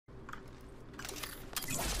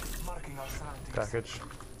Package.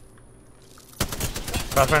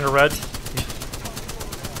 Pathfinder red.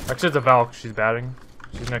 Actually, it's a Valk. She's batting.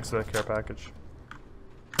 She's next to the care package.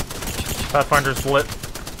 Pathfinder's lit.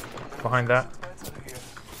 Behind that.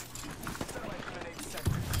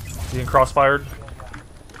 Being crossfired.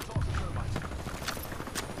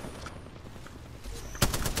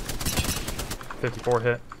 .54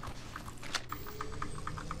 hit.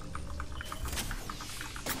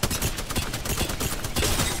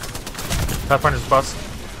 Pathfinder's bust.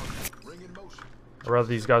 I'd rather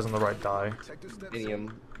these guys on the right die.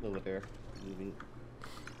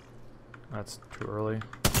 That's too early.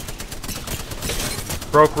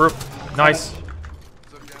 Broke roof. Nice.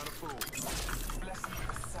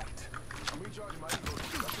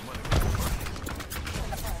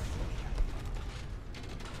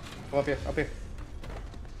 Come up here, up here.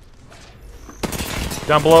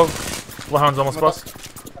 Down below. Bloodhound's almost bust.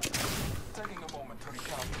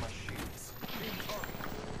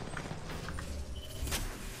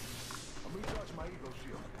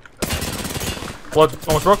 Blood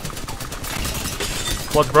almost broke.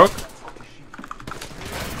 Blood's broke.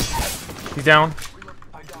 He's down.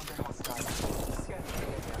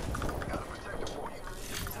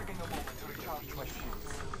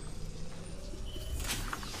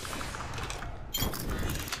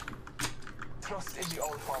 Trust in the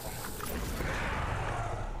All Father.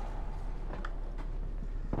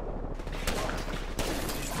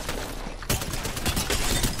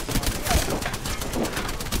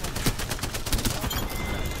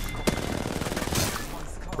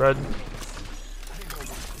 Red.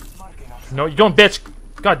 No, you don't, bitch!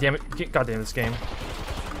 God damn it. God damn this game.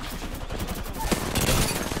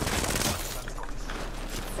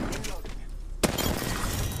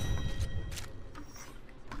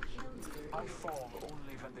 I fall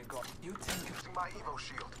only when they got you think my Evo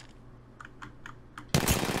shield.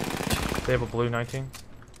 They have a blue 19.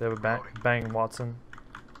 They have a bang Watson.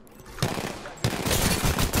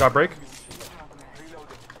 Got break.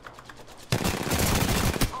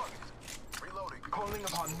 Calling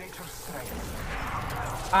upon nature's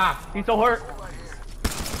strength. Ah, he's so hurt.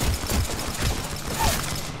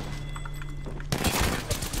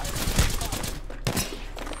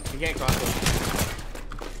 You can't cross him.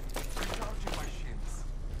 Recharging my shields.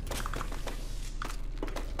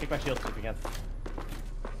 Take my shield if you can.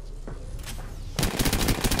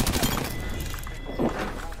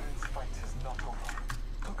 Veteran's fight is not over.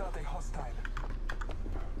 Took out a hostile.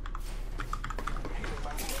 Healing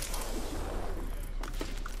my wounds.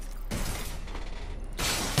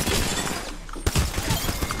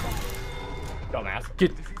 Dumbass.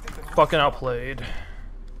 Get fucking outplayed.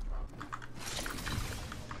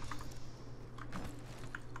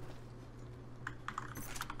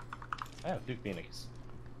 I have Duke Phoenix.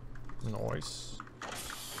 Nice.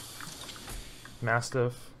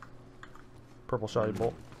 Mastiff. Purple Shoddy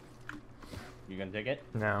Bolt. You gonna take it?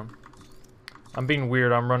 No. I'm being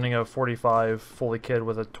weird. I'm running a 45 fully kid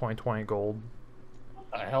with a 2020 gold.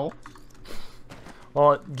 What the hell?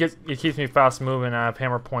 Well, it keeps me fast moving and I have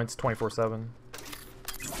hammer points 24/7.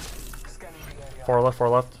 Far left, far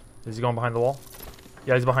left. Is he going behind the wall?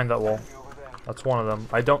 Yeah, he's behind that wall. That's one of them.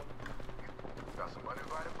 I don't...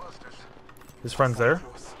 His friend's there?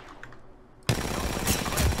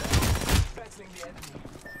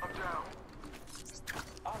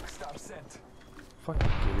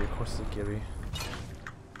 Fucking Gibby, of course it's a Gibby.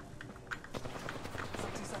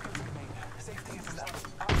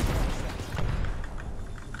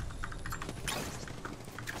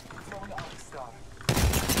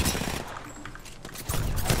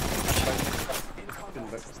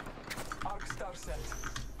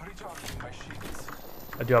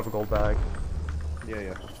 I do have a gold bag. Yeah,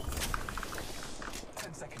 yeah.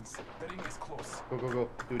 10 seconds. The ring is close. Go, go, go.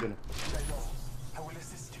 Do it in. I know. I will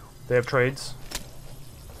assist you. They have trades.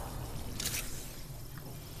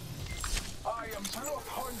 I am Blood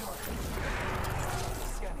Hunter.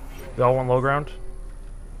 Scanning the area. They all want low ground.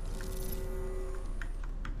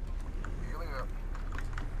 Healing up.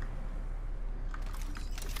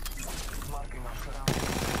 Marking our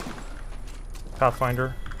surroundings.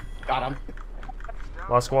 Pathfinder. Got him.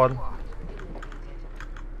 Last squad.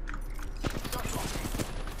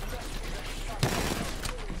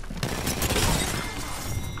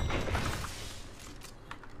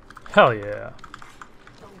 Hell yeah.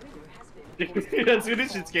 As soon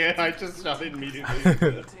as she scared, I just shot it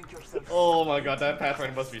immediately. Oh my god, that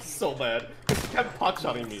Pathfinder must be so bad. He kept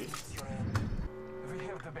pot-shotting me. We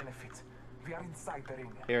have the benefit. We are inside the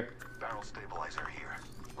ring. Here. Barrel stabilizer here.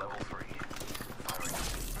 Level 3. Firing.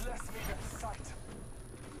 Bless me with sight.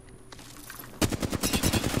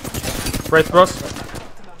 Wraith Bros.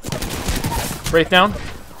 Wraith down.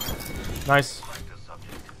 Nice.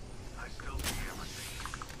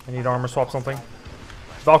 I need armor swap something.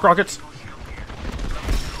 Valk rockets.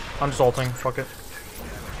 I'm just ulting. Fuck it.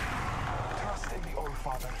 Trust in the Old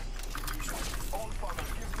Father. Old Father,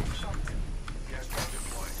 give me sight. Yes,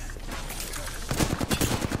 deployed.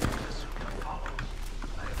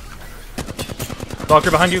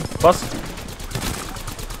 Valkyrie behind you. Bust.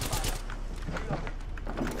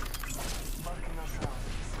 Marking our surroundings.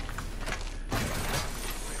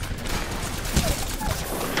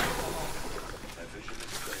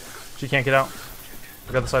 She can't get out.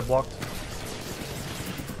 I got the side blocked.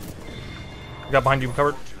 I got behind you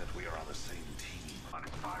covered. We are on the same team. On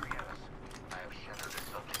firing at us. I have shattered the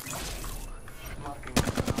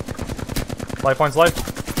subject. Lifeline's life.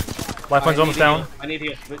 Lifeline's almost down. I need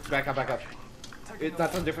heal. Back up, back up.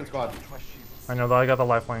 That's a different squad. I know that I got the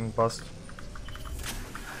lifeline bust.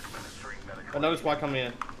 Another squad coming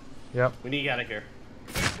in. Yep. We need to get out of here.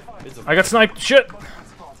 I got sniped. Shit.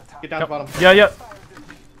 Get down to the bottom. Yeah, yeah.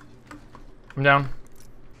 I'm down.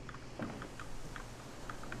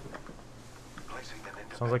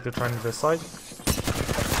 Sounds like they're trying to this side.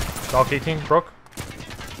 Valk 18 broke.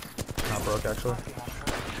 Not broke actually.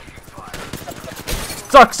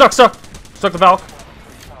 Stuck, stuck, stuck. Stuck the Valk.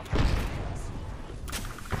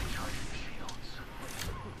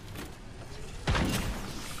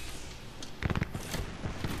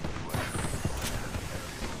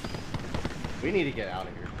 We need to get out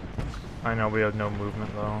of here. I know we have no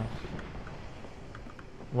movement though.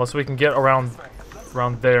 Unless we can get around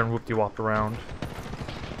there and whoop-de-wop around.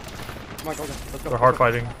 Come on, go, go. Let's go. They're hard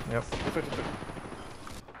fighting. Yep.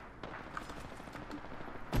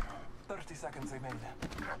 30 seconds remain.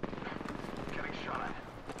 Getting shot at.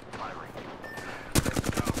 Firing.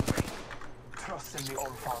 Trust in the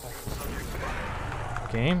Old Father.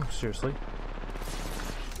 Game? Seriously?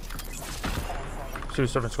 Shoot,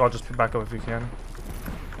 Servant Squad, just back up if you can.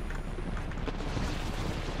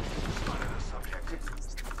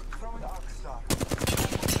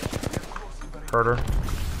 Hurt her.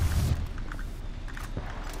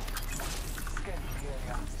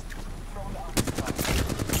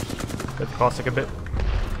 Get the caustic a bit.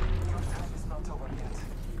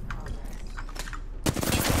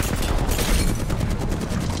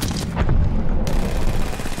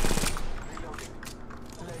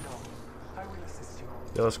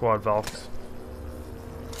 The other squad Valks.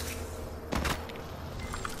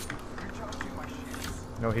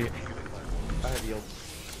 No heat. I have yield.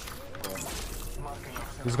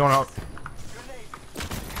 He's going out.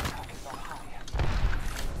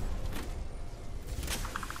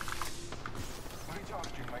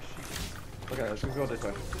 Okay, let's go this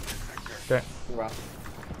way. Okay. Wow.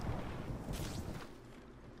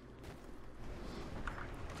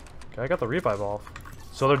 Okay, I got the revive off.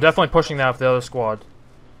 So they're definitely pushing that with the other squad.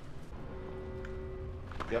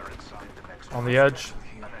 Yep. On the edge.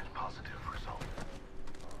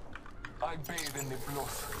 I bathe in the blood.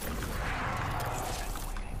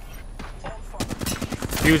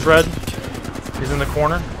 Huge red. He's in the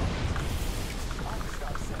corner.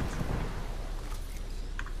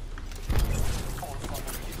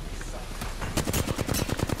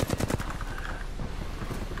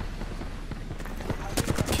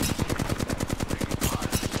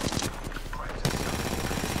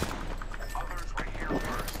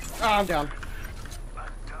 Ah, I'm down.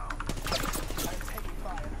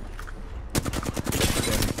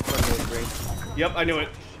 Yep, I knew it.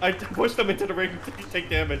 I pushed them into the ring to take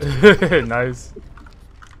damage. Nice.